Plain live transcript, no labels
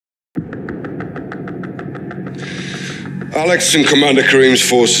Alex and Commander Karim's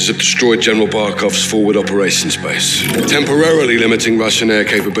forces have destroyed General Barkov's forward operations base, temporarily limiting Russian air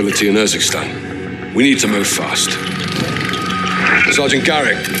capability in Urzikstan. We need to move fast. Sergeant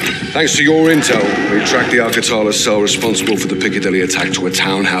Garrick, thanks to your intel, we tracked the Al-Qatala cell responsible for the Piccadilly attack to a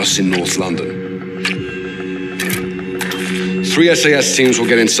townhouse in North London. 3 SAS teams will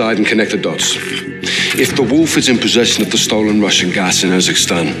get inside and connect the dots. If the Wolf is in possession of the stolen Russian gas in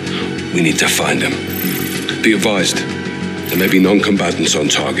Urzikstan, we need to find him. Be advised, there may be non-combatants on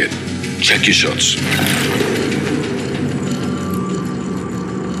target. Check your shots.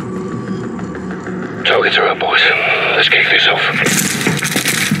 Targets are up, boys. Let's kick this off.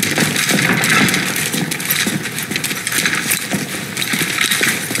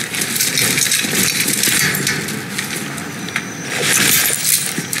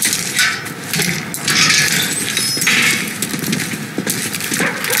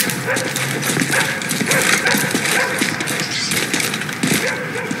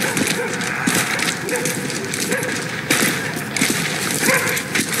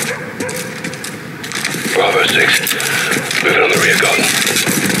 Bravo 6, moving on the rear guard.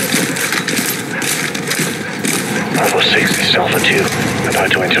 Bravo 6, this is Alpha 2,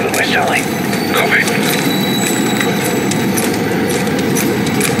 about to enter the West Alley. Copy.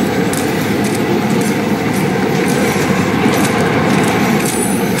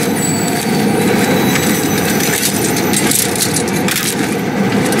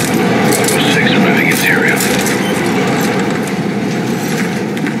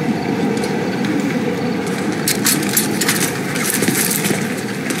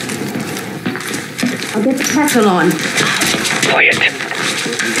 I'll get the kettle on. Quiet.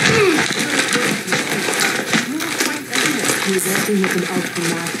 He's working with an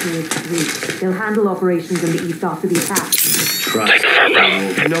ultra-master 3. They'll handle operations in the east after the attack. Take the front row.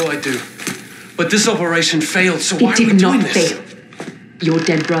 I know I do. But this operation failed, so why It are we did doing not this? fail. Your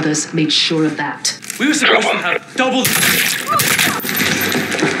dead brothers made sure of that. We were supposed to have double...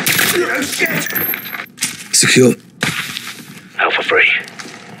 Oh, shit! Secure. Alpha 3.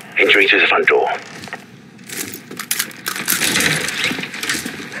 Entering to the front door.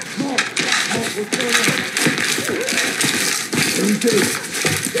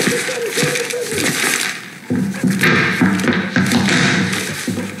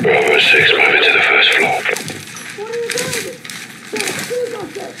 Bravo 6, moving to the first floor.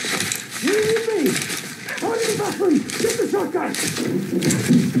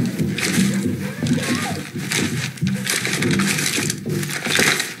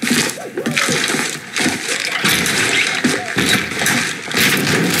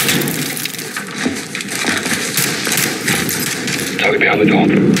 Target behind the door.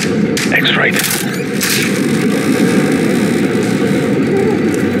 X-ray.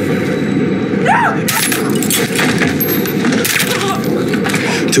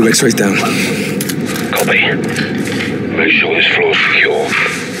 Two X-rays down. Copy. Make sure this floor's secure.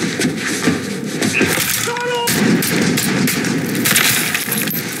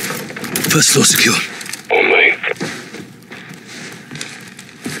 First floor secure. On me.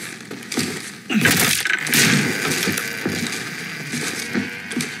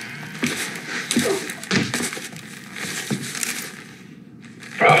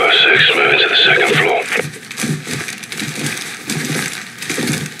 Bravo 6, moving to the second floor.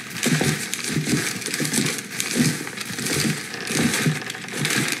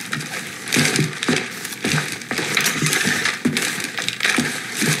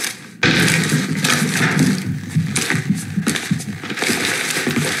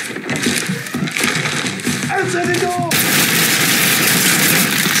 Answer the door!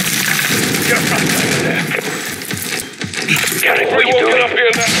 Get up there. Garrick, what are you doing? Up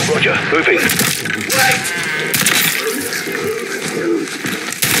here now. Roger, moving.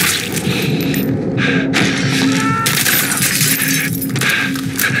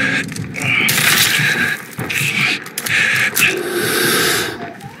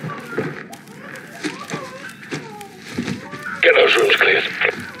 Get those rooms cleared.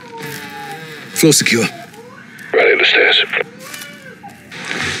 Floor secure. Rally the stairs.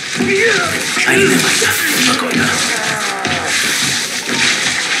 I need it.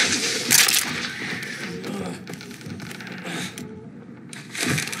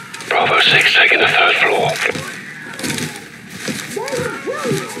 Bravo 6, taking the third floor.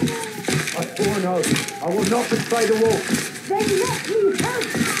 I swore an oath. I will not betray the wolf. Then let me help!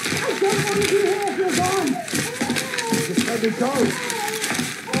 I don't want to be here if you're gone! Just let me go.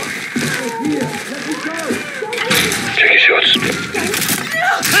 We're here. Let me go. Check your shots.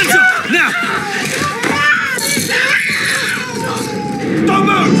 Hands up! Now! Don't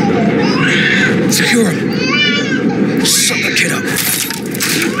move! Secure him. Suck that kid up.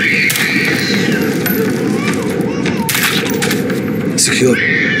 Secure.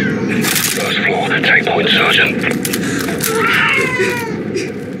 First floor, take point, Sergeant.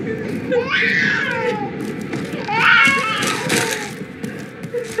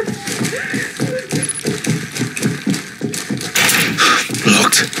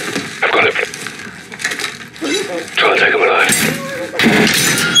 Locked. I've got it. Try and take him alive.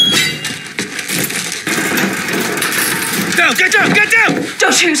 Down, get down, get down!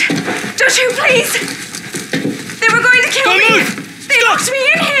 Don't shoot! Don't shoot, please! They were going to kill Don't me! move! They locked me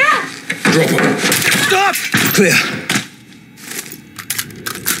in here! Drop him. Stop! Clear.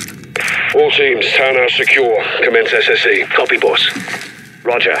 All teams, townhouse secure. Commence SSE. Copy, boss.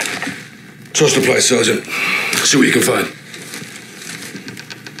 Roger. Trust the place, Sergeant. See what you can find.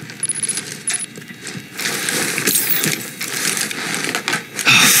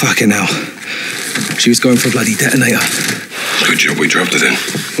 Oh, fucking hell. She was going for a bloody detonator. Good job we dropped it in.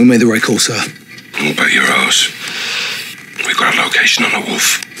 We made the right call, sir. I'll bet your ass. We've got a location on the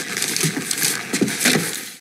wolf.